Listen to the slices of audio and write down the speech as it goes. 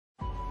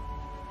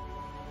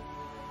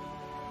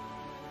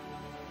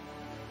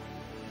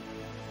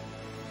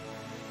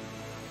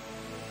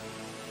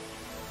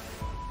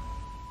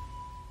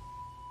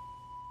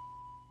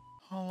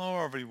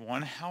Hello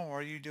everyone, how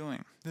are you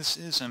doing? This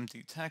is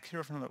MD Tech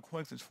here for another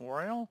quick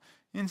tutorial.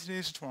 In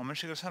today's tutorial, I'm going to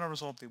show you guys how to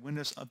resolve the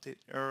Windows Update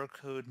error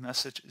code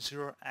message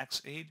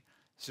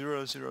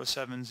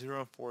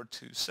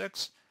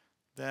 0x80070426.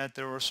 That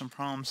there were some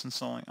problems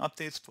installing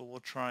updates, but we'll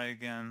try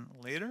again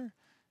later.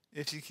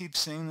 If you keep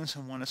seeing this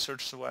and want to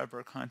search the web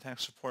or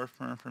contact support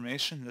for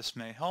information, this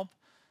may help.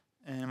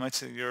 And it might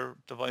say your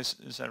device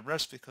is at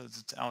risk because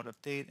it's out of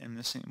date and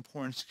missing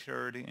important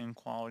security and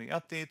quality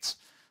updates.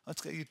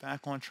 Let's get you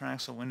back on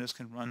track so Windows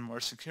can run more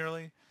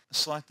securely.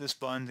 Select this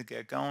button to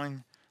get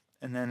going,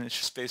 and then it's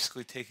just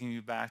basically taking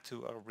you back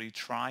to a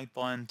retry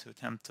button to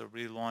attempt to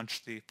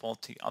relaunch the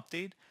faulty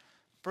update.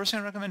 First thing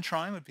I recommend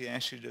trying would be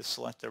actually to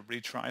select the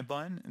retry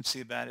button and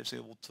see if that is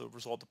able to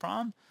resolve the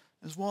problem,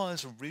 as well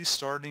as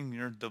restarting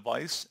your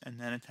device and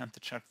then attempt to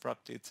check for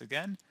updates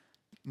again.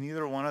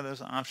 Neither one of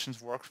those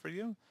options works for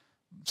you.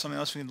 Something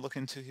else we can look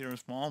into here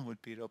as well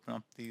would be to open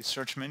up the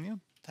search menu,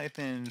 type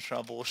in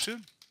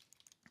troubleshoot.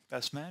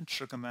 Best match,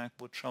 should come back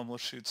with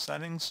troubleshoot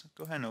settings.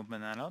 Go ahead and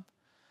open that up.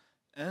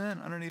 And then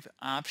underneath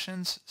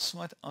options,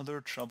 select other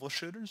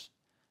troubleshooters.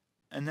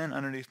 And then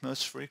underneath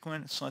most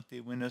frequent, select the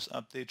Windows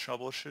Update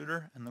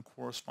troubleshooter and the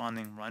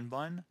corresponding run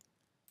button.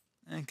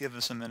 And give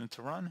us a minute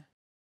to run.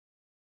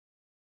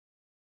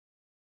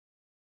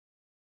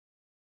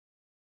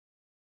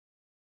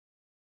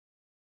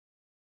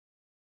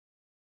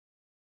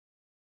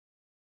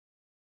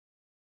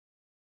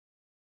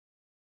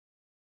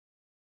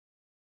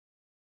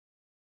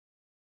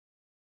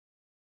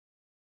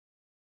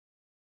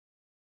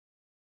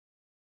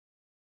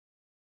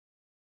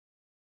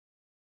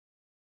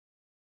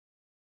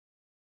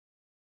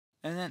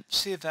 And then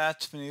see if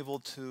that's been able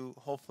to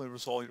hopefully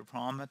resolve your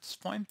problem at this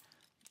point.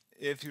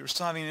 If you're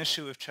still having an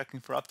issue with checking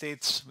for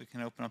updates, we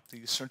can open up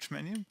the search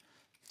menu,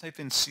 type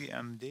in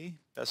CMD,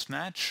 best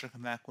match, should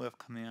come back with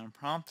command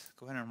prompt.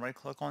 Go ahead and right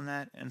click on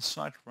that and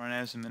select run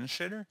as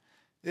administrator.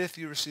 If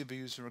you receive a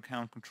user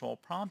account control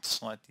prompt,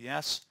 select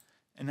yes.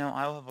 And now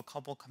I will have a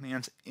couple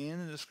commands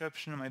in the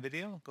description of my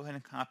video. Go ahead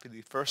and copy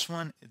the first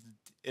one.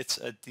 It's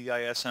a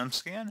DISM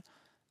scan.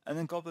 And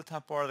then go up the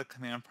top bar of the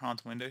command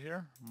prompt window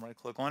here, right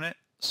click on it,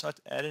 select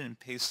edit and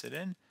paste it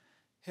in,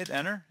 hit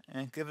enter,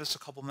 and give us a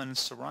couple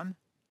minutes to run.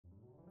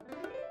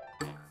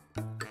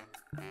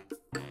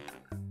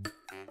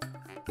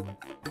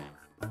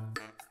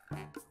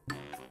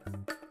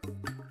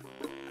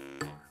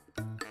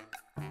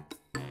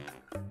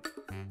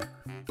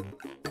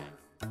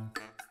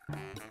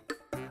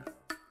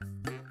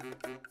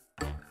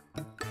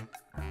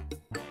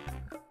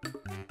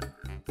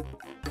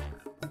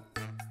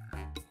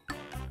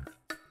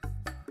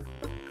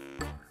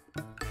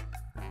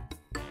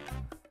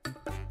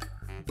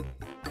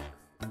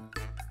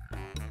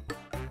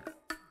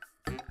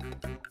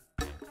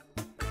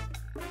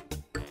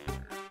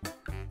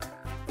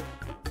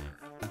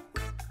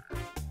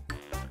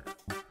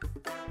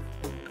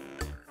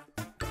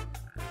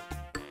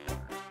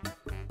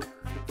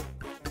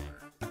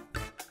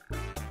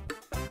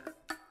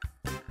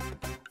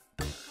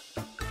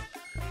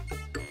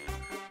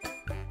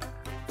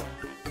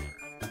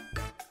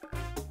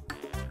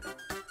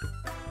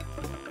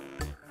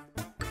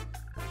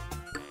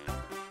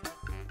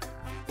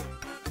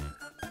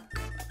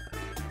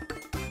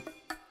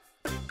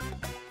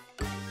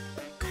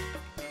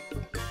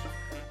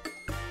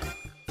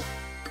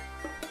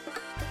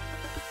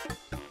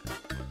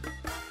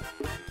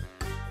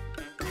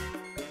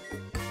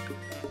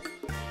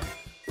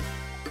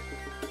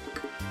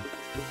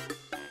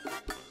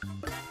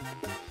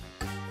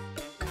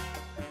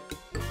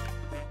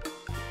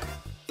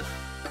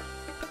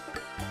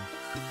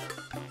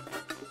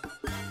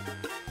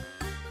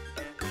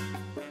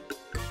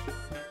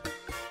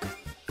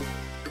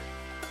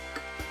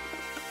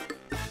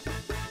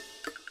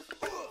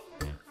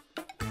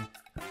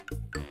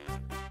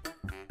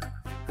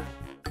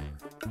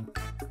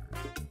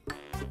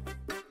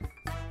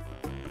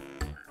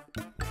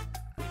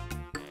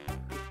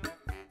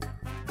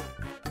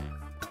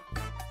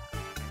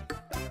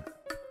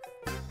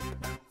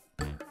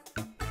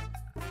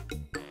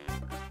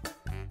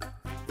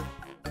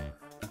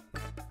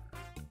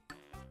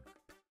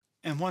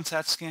 And once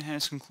that scan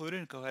has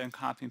concluded, go ahead and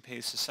copy and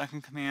paste the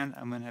second command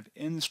I'm going to have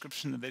in the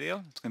description of the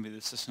video. It's going to be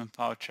the system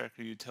file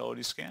checker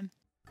utility scan.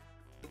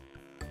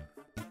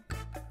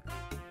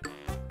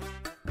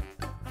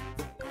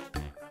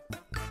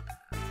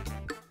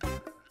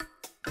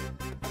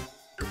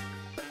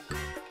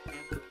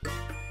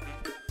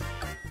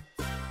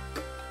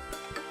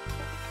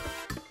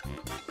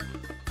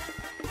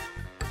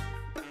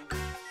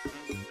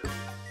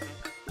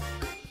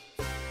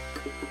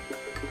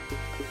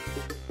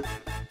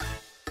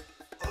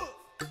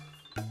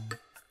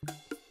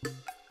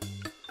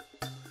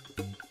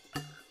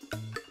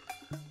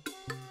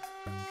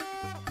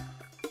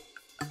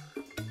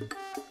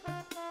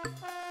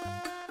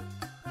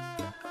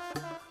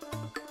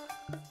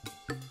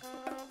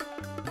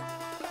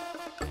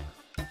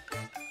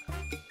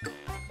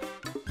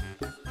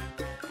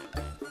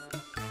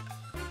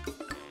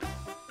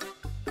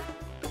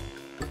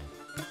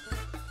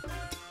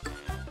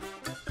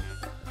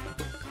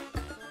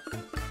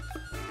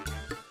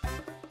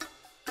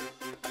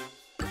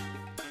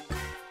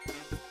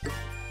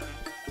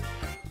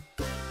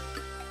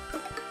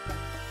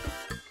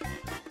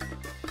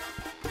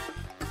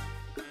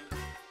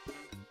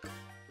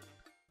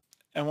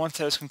 And once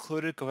that is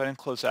concluded, go ahead and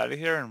close out of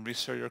here and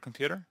restart your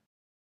computer.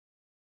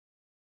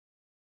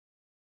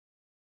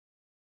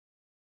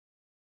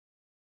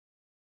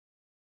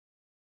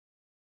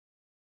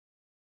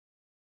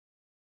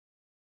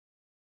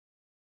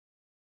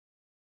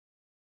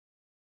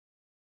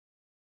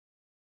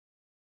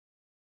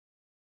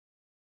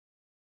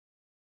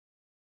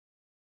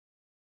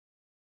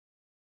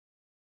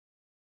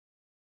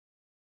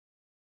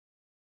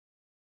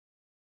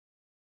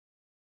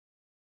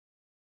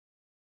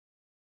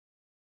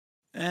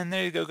 And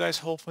there you go, guys.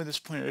 Hopefully this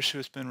pointer issue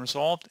has been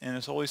resolved. And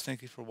as always,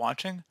 thank you for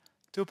watching.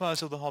 Do hope I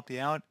was able to help you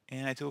out,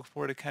 and I do look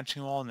forward to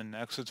catching you all in the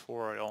next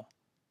tutorial.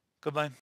 Goodbye.